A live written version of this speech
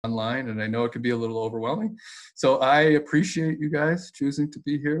online, and I know it can be a little overwhelming. So I appreciate you guys choosing to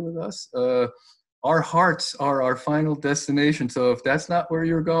be here with us. Our hearts are our final destination. So if that's not where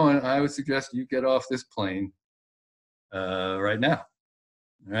you're going, I would suggest you get off this plane right now.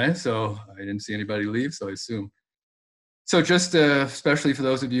 All right. So I didn't see anybody leave, so I assume. So just especially for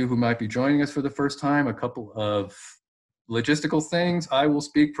those of you who might be joining us for the first time, a couple of logistical things. I will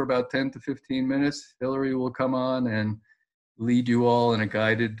speak for about 10 to 15 minutes. Hillary will come on and lead you all in a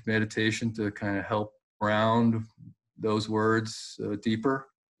guided meditation to kind of help ground those words deeper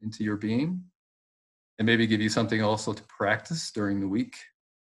into your being, and maybe give you something also to practice during the week.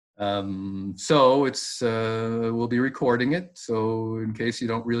 So it's we'll be recording it. So in case you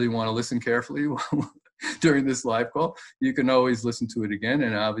don't really want to listen carefully during this live call, you can always listen to it again.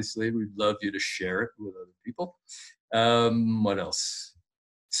 And obviously, we'd love you to share it with other people. What else?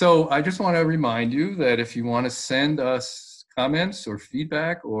 So I just want to remind you that if you want to send us comments or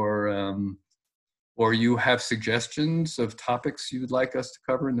feedback, or you have suggestions of topics you would like us to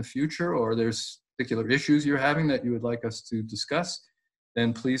cover in the future, or there's particular issues you're having that you would like us to discuss,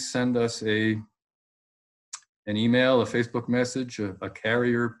 then please send us an email, a Facebook message, a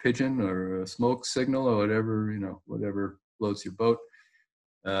carrier pigeon, or a smoke signal, or whatever, whatever floats your boat.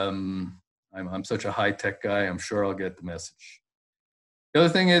 I'm such a high-tech guy, I'm sure I'll get the message. The other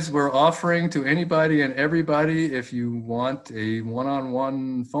thing is, we're offering to anybody and everybody, if you want a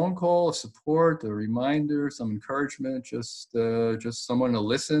one-on-one phone call, a support, a reminder, some encouragement, just someone to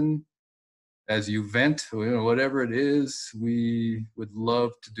listen as you vent, whatever it is, we would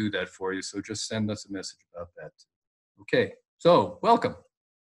love to do that for you. So just send us a message about that. Okay, so welcome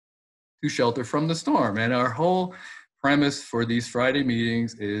to Shelter from the Storm. And our whole premise for these Friday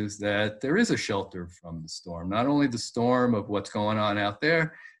meetings is that there is a shelter from the storm. Not only the storm of what's going on out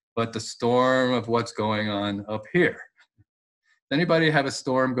there, but the storm of what's going on up here. Does anybody have a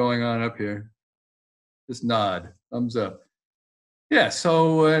storm going on up here? Just nod, thumbs up. Yeah,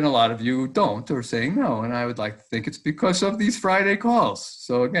 so, and a lot of you don't, or saying no, and I would like to think it's because of these Friday calls.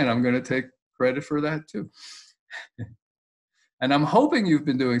 So again, I'm going to take credit for that too. And I'm hoping you've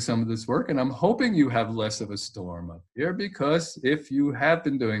been doing some of this work, and I'm hoping you have less of a storm up here, because if you have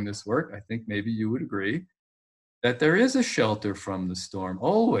been doing this work, I think maybe you would agree that there is a shelter from the storm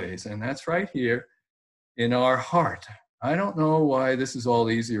always, and that's right here in our heart. I don't know why this is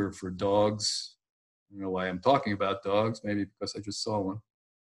all easier for dogs. I don't know why I'm talking about dogs, maybe because I just saw one.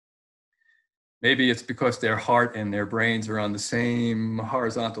 Maybe it's because their heart and their brains are on the same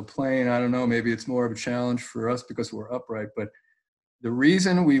horizontal plane. I don't know, maybe it's more of a challenge for us because we're upright. But the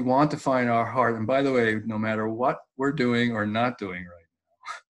reason we want to find our heart, and by the way, no matter what we're doing or not doing right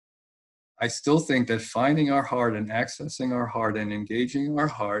now, I still think that finding our heart and accessing our heart and engaging our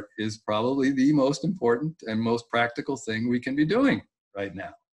heart is probably the most important and most practical thing we can be doing right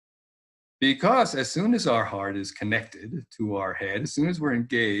now. Because as soon as our heart is connected to our head, as soon as we're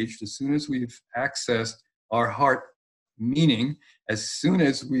engaged, as soon as we've accessed our heart meaning, as soon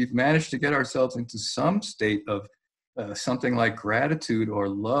as we've managed to get ourselves into some state of something like gratitude or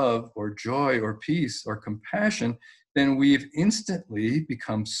love or joy or peace or compassion, then we've instantly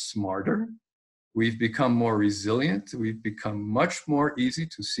become smarter. We've become more resilient. We've become much more easy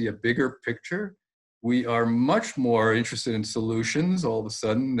to see a bigger picture. We are much more interested in solutions all of a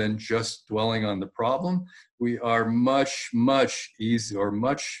sudden than just dwelling on the problem. We are much easier,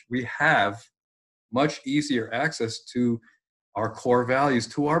 we have much easier access to our core values,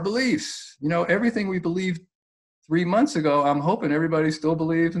 to our beliefs. Everything we believed 3 months ago, I'm hoping everybody still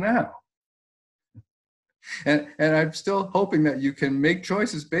believes now. And I'm still hoping that you can make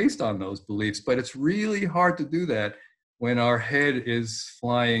choices based on those beliefs, but it's really hard to do that when our head is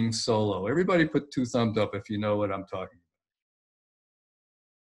flying solo. Everybody put 2 thumbs up if you know what I'm talking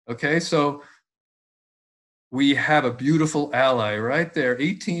about. Okay, so we have a beautiful ally right there,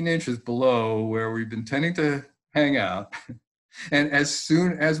 18 inches below where we've been tending to hang out. And as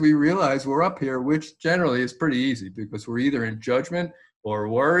soon as we realize we're up here, which generally is pretty easy because we're either in judgment or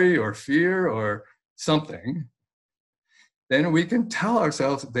worry or fear or something, then we can tell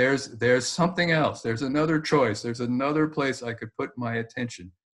ourselves there's something else. There's another choice. There's another place I could put my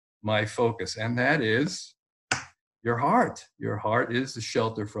attention, my focus, and that is your heart. Your heart is the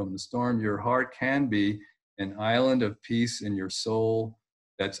shelter from the storm. Your heart can be an island of peace in your soul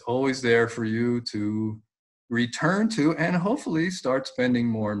that's always there for you to return to and hopefully start spending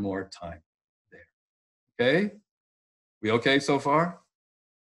more and more time there. Okay? We okay so far?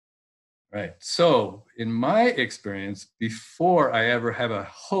 Right. So in my experience, before I ever have a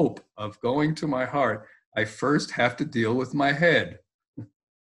hope of going to my heart, I first have to deal with my head.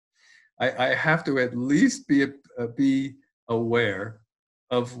 I have to at least be aware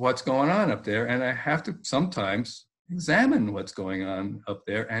of what's going on up there. And I have to sometimes examine what's going on up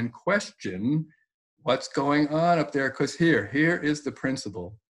there and question what's going on up there. Because here is the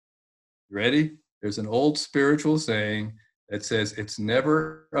principle. Ready? There's an old spiritual saying that says it's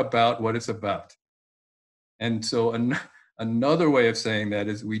never about what it's about. And so another way of saying that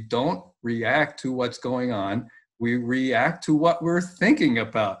is we don't react to what's going on. We react to what we're thinking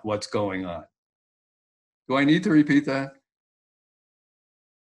about what's going on. Do I need to repeat that?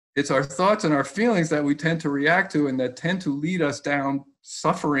 It's our thoughts and our feelings that we tend to react to and that tend to lead us down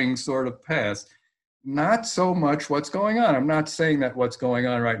suffering sort of paths. Not so much what's going on. I'm not saying that what's going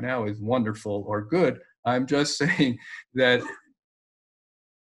on right now is wonderful or good. I'm just saying that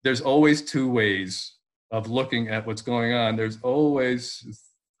there's always two ways of looking at what's going on. There's always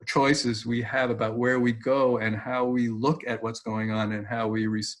choices we have about where we go and how we look at what's going on and how we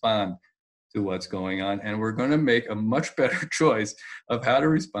respond to what's going on. And we're going to make a much better choice of how to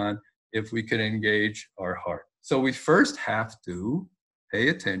respond if we can engage our heart. So we first have to pay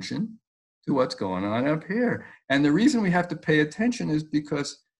attention to what's going on up here. And the reason we have to pay attention is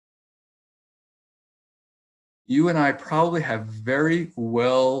because you and I probably have very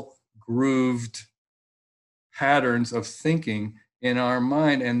well grooved patterns of thinking in our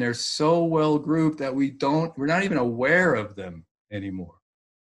mind, and they're so well grooved that we're not even aware of them anymore.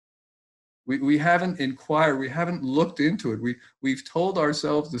 We haven't inquired, we haven't looked into it. We've told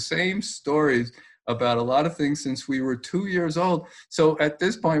ourselves the same stories about a lot of things since we were 2 years old. So at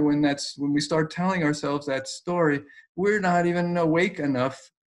this point, when we start telling ourselves that story, we're not even awake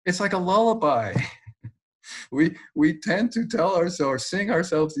enough. It's like a lullaby. We tend to tell ourselves or sing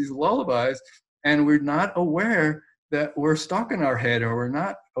ourselves these lullabies, and we're not aware that we're stuck in our head, or we're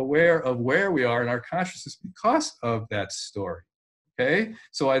not aware of where we are in our consciousness because of that story. Okay,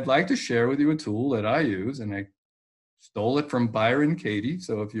 so I'd like to share with you a tool that I use, and I stole it from Byron Katie.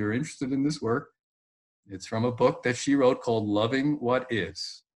 So if you're interested in this work, it's from a book that she wrote called Loving What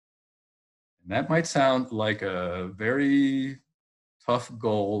Is. And that might sound like a very tough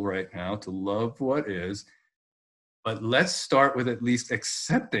goal right now, to love what is, but let's start with at least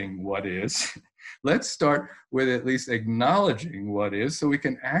accepting what is. Let's start with at least acknowledging what is, so we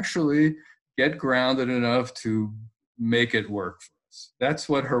can actually get grounded enough to make it work for us. That's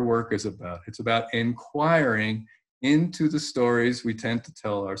what her work is about. It's about inquiring into the stories we tend to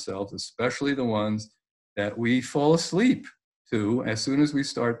tell ourselves, especially the ones that we fall asleep to as soon as we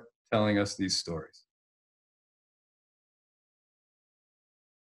start telling us these stories.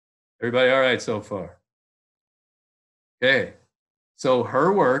 Everybody all right so far? Okay, so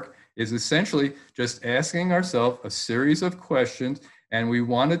her work is essentially just asking ourselves a series of questions, and we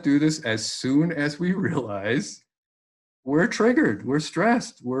want to do this as soon as we realize we're triggered, we're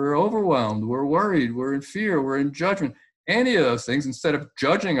stressed, we're overwhelmed, we're worried, we're in fear, we're in judgment. Any of those things, instead of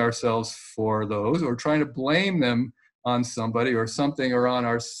judging ourselves for those or trying to blame them on somebody or something or on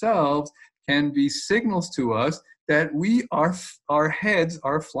ourselves, can be signals to us that our heads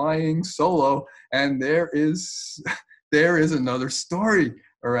are flying solo, and there is another story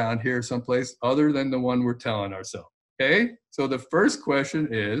around here someplace other than the one we're telling ourselves. Okay, so the first question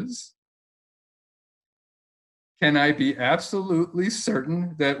is, can I be absolutely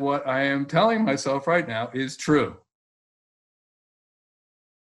certain that what I am telling myself right now is true?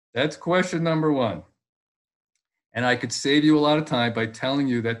 That's question number one. And I could save you a lot of time by telling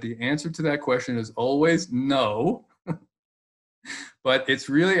you that the answer to that question is always no. But it's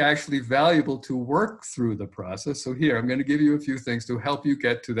really actually valuable to work through the process. So here, I'm going to give you a few things to help you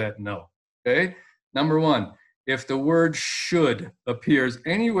get to that no. Okay? Number one, if the word should appears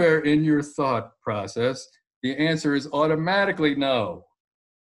anywhere in your thought process, the answer is automatically no.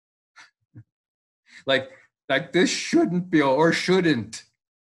 like this shouldn't be, or shouldn't.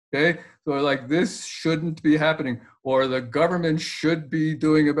 Okay? So like this shouldn't be happening, or the government should be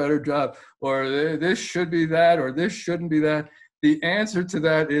doing a better job, or this should be that, or this shouldn't be that. The answer to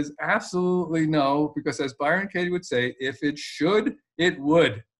that is absolutely no, because as Byron Katie would say, if it should, it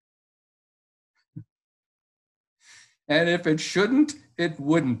would. And if it shouldn't, it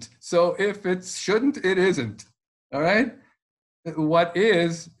wouldn't. So if it shouldn't, it isn't. All right? What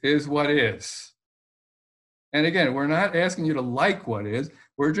is what is. And again, we're not asking you to like what is.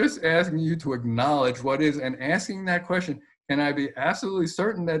 We're just asking you to acknowledge what is, and asking that question, can I be absolutely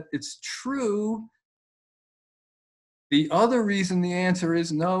certain that it's true? The other reason the answer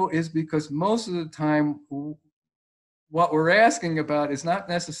is no is because most of the time, what we're asking about is not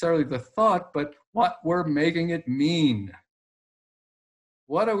necessarily the thought, but what we're making it mean.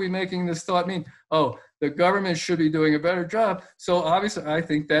 What are we making this thought mean? Oh, the government should be doing a better job. So obviously, I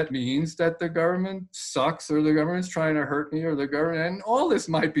think that means that the government sucks, or the government's trying to hurt me, or the government, and all this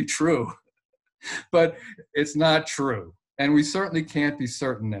might be true, but it's not true. And we certainly can't be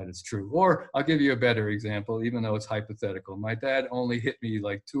certain that it's true. Or I'll give you a better example, even though it's hypothetical. My dad only hit me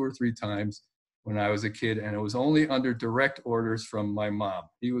like 2 or 3 times when I was a kid, and it was only under direct orders from my mom.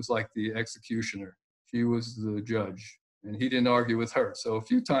 He was like the executioner. She was the judge, and he didn't argue with her. So a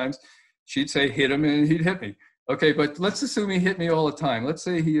few times she'd say hit him, and he'd hit me. Okay, but let's assume he hit me all the time. Let's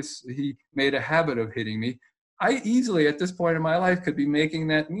say he made a habit of hitting me. I easily, at this point in my life, could be making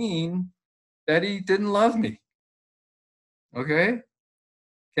that mean that he didn't love me. Okay?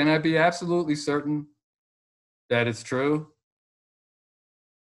 Can I be absolutely certain that it's true?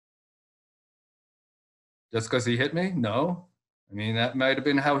 Just because he hit me? No. I mean, that might have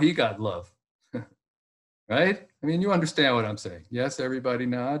been how he got love. Right? I mean, you understand what I'm saying. Yes, everybody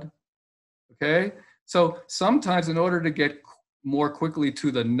nod. Okay? So sometimes, in order to get more quickly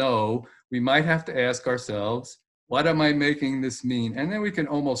to the no, we might have to ask ourselves, what am I making this mean? And then we can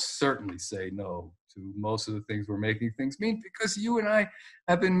almost certainly say no to most of the things we're making things mean, because you and I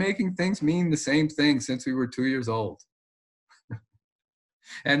have been making things mean the same thing since we were 2 years old.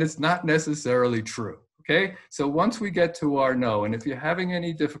 And it's not necessarily true. Okay? So once we get to our no, and if you're having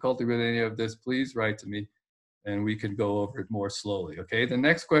any difficulty with any of this, please write to me and we can go over it more slowly. Okay? The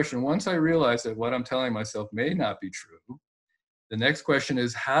next question, once I realize that what I'm telling myself may not be true, the next question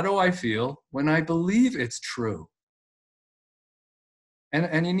is, how do I feel when I believe it's true?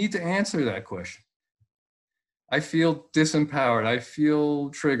 And you need to answer that question. I feel disempowered. I feel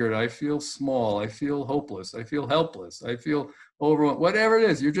triggered. I feel small. I feel hopeless. I feel helpless. I feel overwhelmed. Whatever it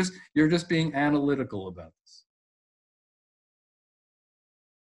is, you're just being analytical about this.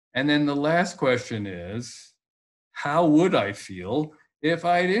 And then the last question is, how would I feel if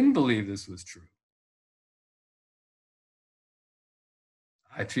I didn't believe this was true?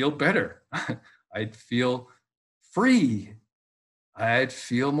 I'd feel better. I'd feel free. I'd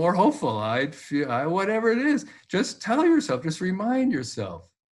feel more hopeful. I'd feel whatever it is. Just tell yourself, just remind yourself,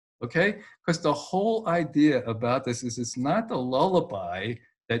 okay? Because the whole idea about this is it's not the lullaby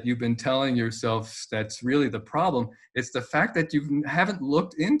that you've been telling yourself that's really the problem. It's the fact that you haven't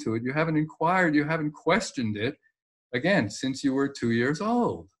looked into it, you haven't inquired, you haven't questioned it, again, since you were 2 years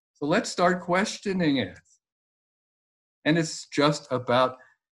old. So let's start questioning it. And it's just about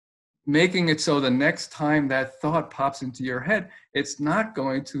making it so the next time that thought pops into your head, it's not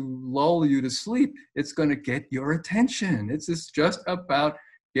going to lull you to sleep. It's going to get your attention. It's just about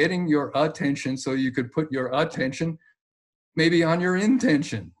getting your attention so you could put your attention maybe on your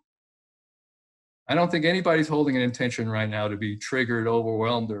intention. I don't think anybody's holding an intention right now to be triggered,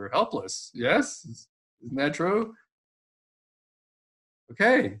 overwhelmed, or helpless. Yes? Isn't that true?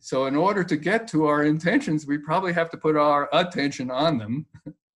 Okay, so in order to get to our intentions, we probably have to put our attention on them,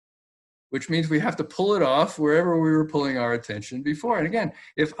 which means we have to pull it off wherever we were pulling our attention before. And again,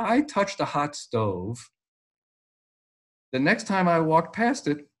 if I touched a hot stove, the next time I walked past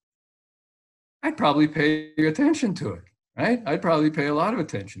it, I'd probably pay attention to it, right? I'd probably pay a lot of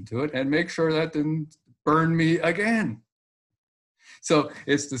attention to it and make sure that didn't burn me again. So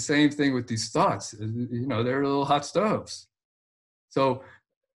it's the same thing with these thoughts. You know, they're little hot stoves. So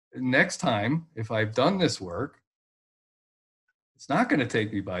next time, if I've done this work, it's not going to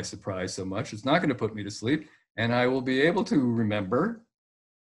take me by surprise so much. It's not going to put me to sleep. And I will be able to remember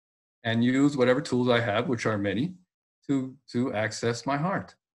and use whatever tools I have, which are many, to access my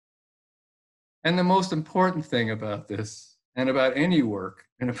heart. And the most important thing about this, and about any work,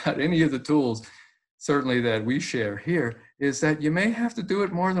 and about any of the tools, certainly that we share here, is that you may have to do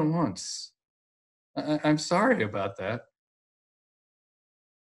it more than once. I'm sorry about that.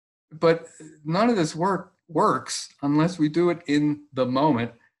 But none of this works unless we do it in the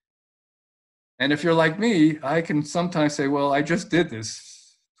moment. And if you're like me, I can sometimes say, well, I just did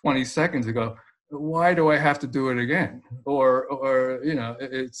this 20 seconds ago. Why do I have to do it again? Or you know,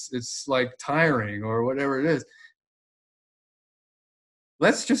 it's like tiring or whatever it is.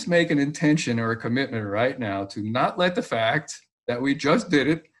 Let's just make an intention or a commitment right now to not let the fact that we just did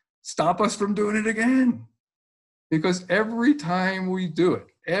it stop us from doing it again. Because every time we do it,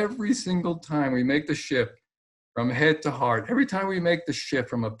 every single time we make the shift from head to heart, every time we make the shift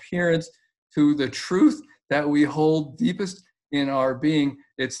from appearance to the truth that we hold deepest in our being,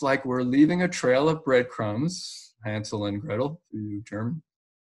 it's like we're leaving a trail of breadcrumbs. Hansel and Gretel, to you German.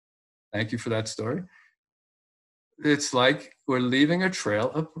 Thank you for that story. It's like we're leaving a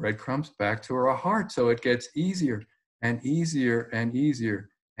trail of breadcrumbs back to our heart. So it gets easier and easier and easier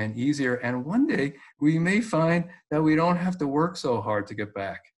and easier. And one day we may find that we don't have to work so hard to get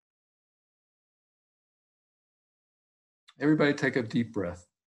back. Everybody take a deep breath.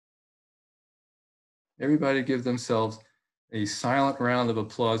 Everybody give themselves a silent round of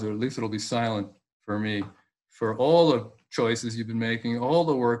applause, or at least it'll be silent for me, for all the choices you've been making, all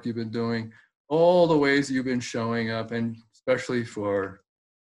the work you've been doing, all the ways you've been showing up, and especially for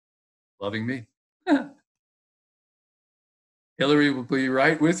loving me. Hillary will be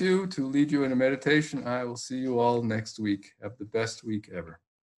right with you to lead you in a meditation. I will see you all next week. Have the best week ever.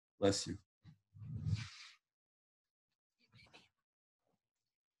 Bless you.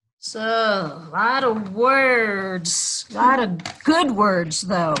 So, a lot of words, a lot of good words,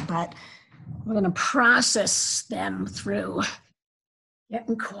 though, but we're going to process them through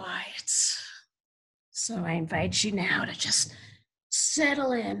getting quiet. So, I invite you now to just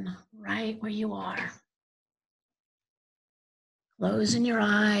settle in right where you are. Closing your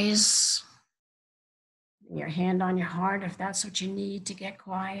eyes, your hand on your heart if that's what you need to get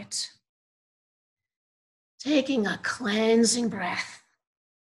quiet. Taking a cleansing breath.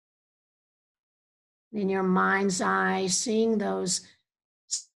 In your mind's eye, seeing those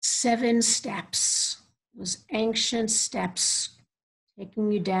 7 steps, those ancient steps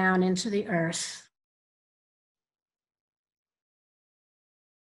taking you down into the earth.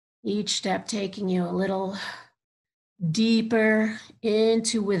 Each step taking you a little deeper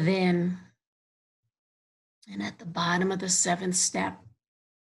into within. And at the bottom of the 7th step,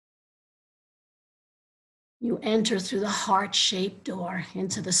 you enter through the heart-shaped door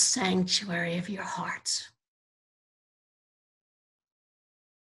into the sanctuary of your heart.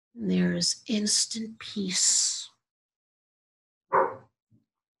 And there is instant peace,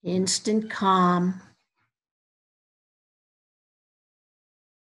 instant calm,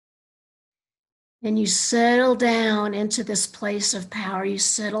 and you settle down into this place of power. You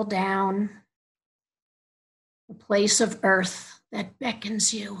settle down, the place of earth that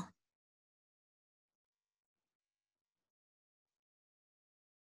beckons you.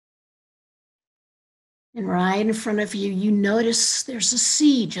 And right in front of you, you notice there's a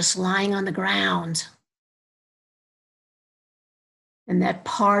seed just lying on the ground. And that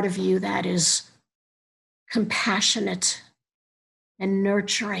part of you that is compassionate and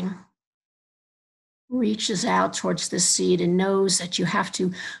nurturing reaches out towards the seed and knows that you have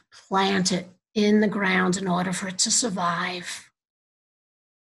to plant it in the ground in order for it to survive.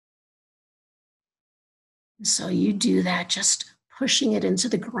 And so you do that, just pushing it into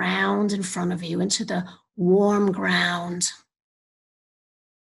the ground in front of you, into the warm ground.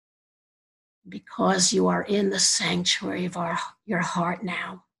 Because you are in the sanctuary of your heart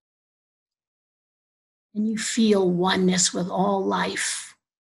now. And you feel oneness with all life.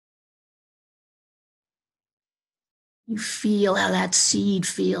 You feel how that seed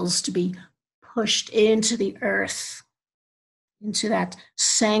feels to be pushed into the earth, into that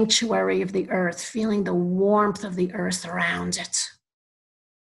sanctuary of the earth, feeling the warmth of the earth around it.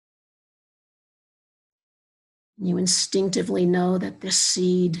 You instinctively know that this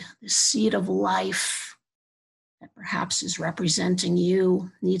seed of life that perhaps is representing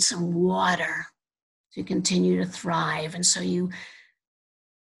you, needs some water to continue to thrive. And so you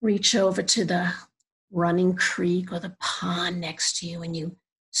reach over to the running creek or the pond next to you and you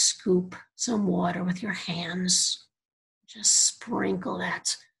scoop some water with your hands. Just sprinkle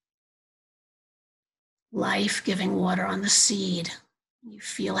that life-giving water on the seed. You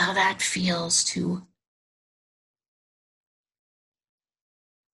feel how that feels to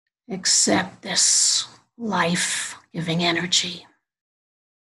accept this life-giving energy.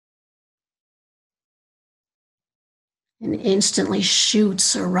 And instantly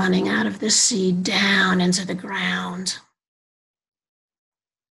shoots are running out of the seed down into the ground,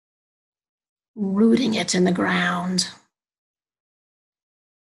 rooting it in the ground,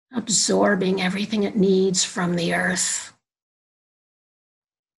 absorbing everything it needs from the earth.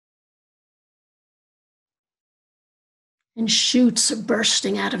 And shoots are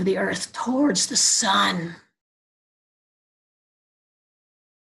bursting out of the earth towards the sun.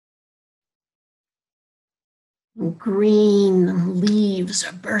 And green leaves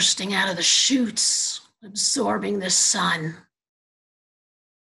are bursting out of the shoots, absorbing the sun.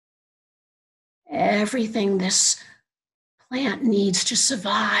 Everything this plant needs to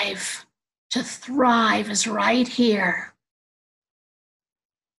survive, to thrive, is right here.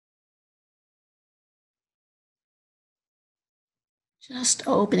 Just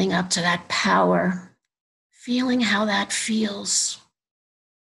opening up to that power, feeling how that feels.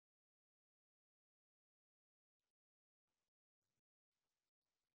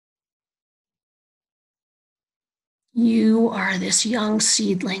 You are this young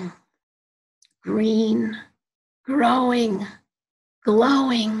seedling, green, growing,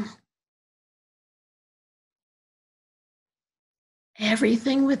 glowing.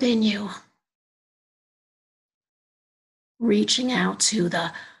 Everything within you reaching out to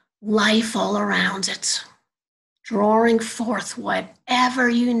the life all around it, drawing forth whatever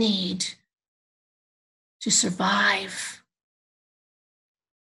you need to survive,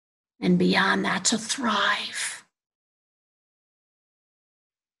 and beyond that, to thrive.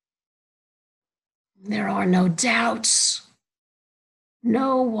 There are no doubts,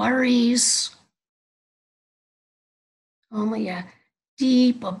 no worries, only a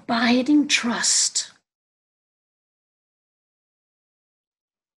deep, abiding trust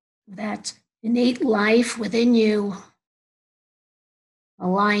that innate life within you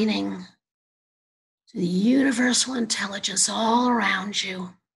aligning to the universal intelligence all around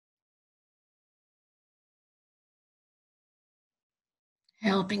you,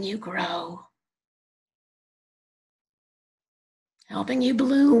 helping you grow, helping you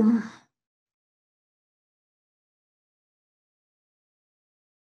bloom.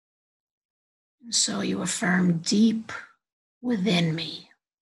 And so you affirm, deep within me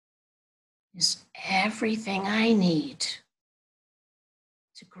is everything I need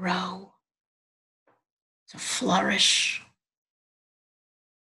to grow, to flourish,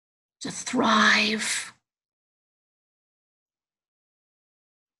 to thrive,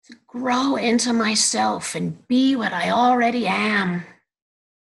 to grow into myself and be what I already am.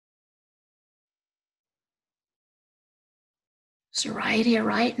 So right here,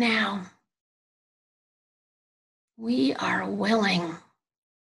 right now, we are willing.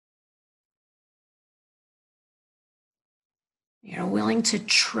 We are willing to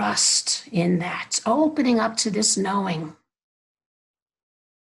trust in that, opening up to this knowing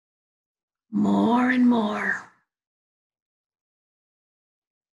more and more.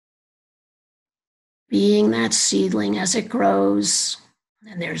 Being that seedling as it grows,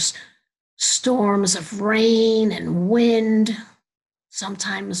 and there's storms of rain and wind.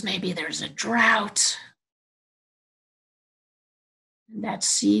 Sometimes maybe there's a drought. And that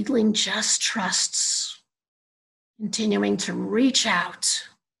seedling just trusts, continuing to reach out,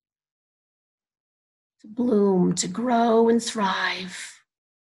 to bloom, to grow and thrive.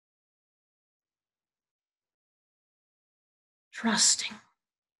 Trusting,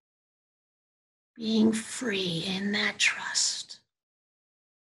 being free in that trust,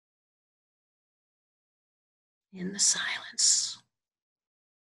 in the silence.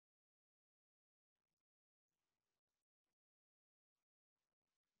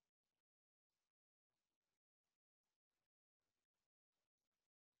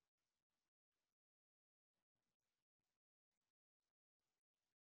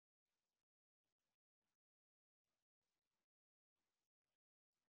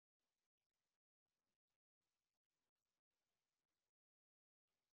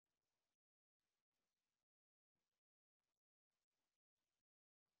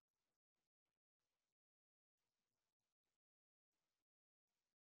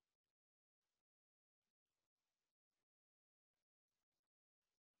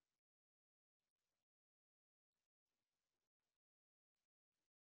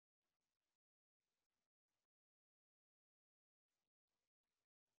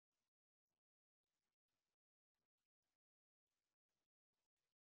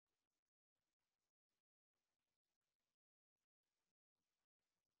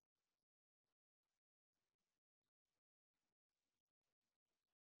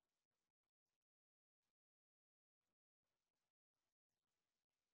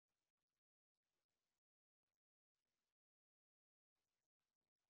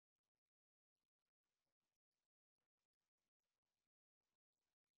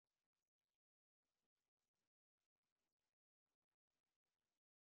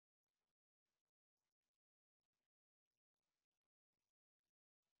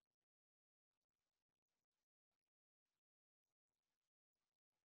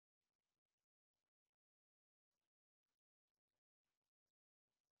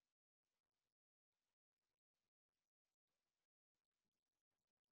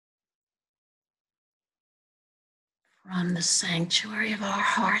 From the sanctuary of our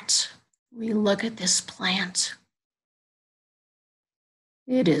heart, we look at this plant.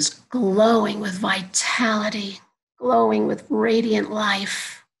 It is glowing with vitality, glowing with radiant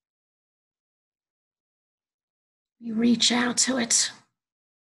life. We reach out to it,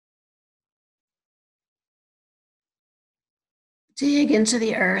 dig into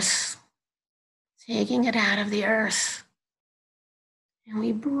the earth, taking it out of the earth, and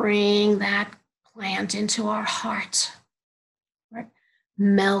we bring that plant into our heart, where it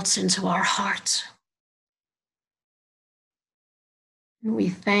melts into our heart. And we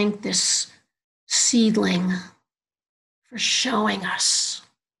thank this seedling for showing us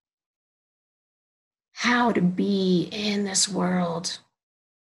how to be in this world,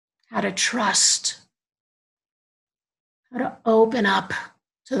 how to trust, how to open up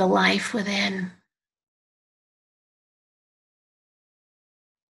to the life within,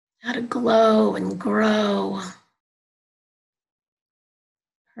 how to glow and grow,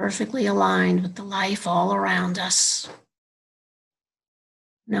 perfectly aligned with the life all around us,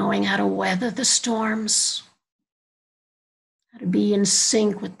 knowing how to weather the storms, how to be in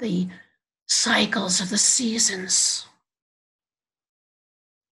sync with the cycles of the seasons.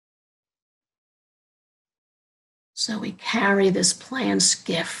 So we carry this plant's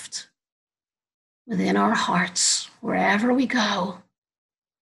gift within our hearts wherever we go,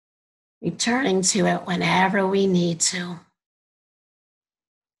 returning to it whenever we need to.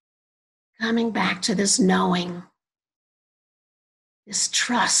 Coming back to this knowing, this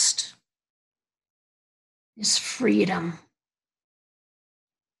trust, this freedom.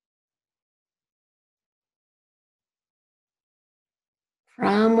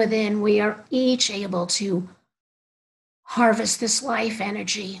 From within, we are each able to harvest this life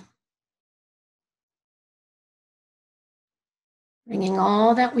energy, bringing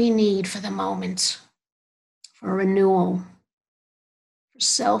all that we need for the moment, for renewal, for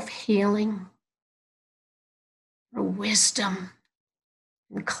self-healing, for wisdom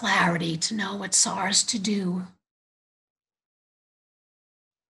and clarity to know what's ours to do.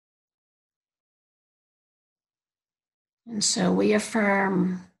 And so we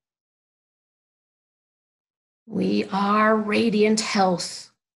affirm, we are radiant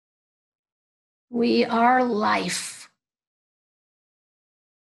health. We are life.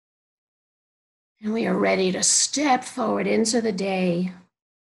 And we are ready to step forward into the day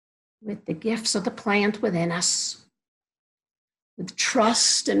with the gifts of the plant within us, with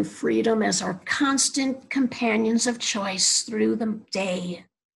trust and freedom as our constant companions of choice through the day.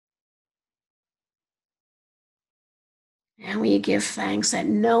 And we give thanks that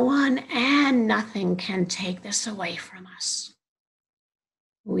no one and nothing can take this away from us.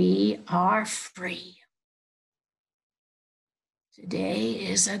 We are free. Today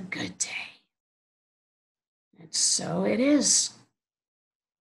is a good day. And so it is.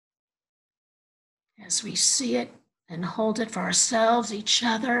 As we see it and hold it for ourselves, each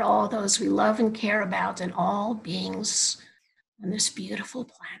other, all those we love and care about, and all beings on this beautiful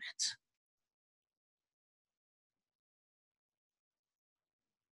planet.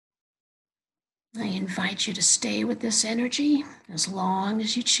 I invite you to stay with this energy as long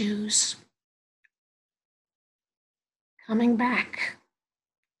as you choose. Coming back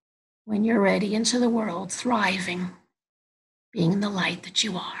when you're ready into the world, thriving, being the light that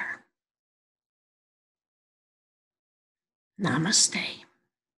you are. Namaste.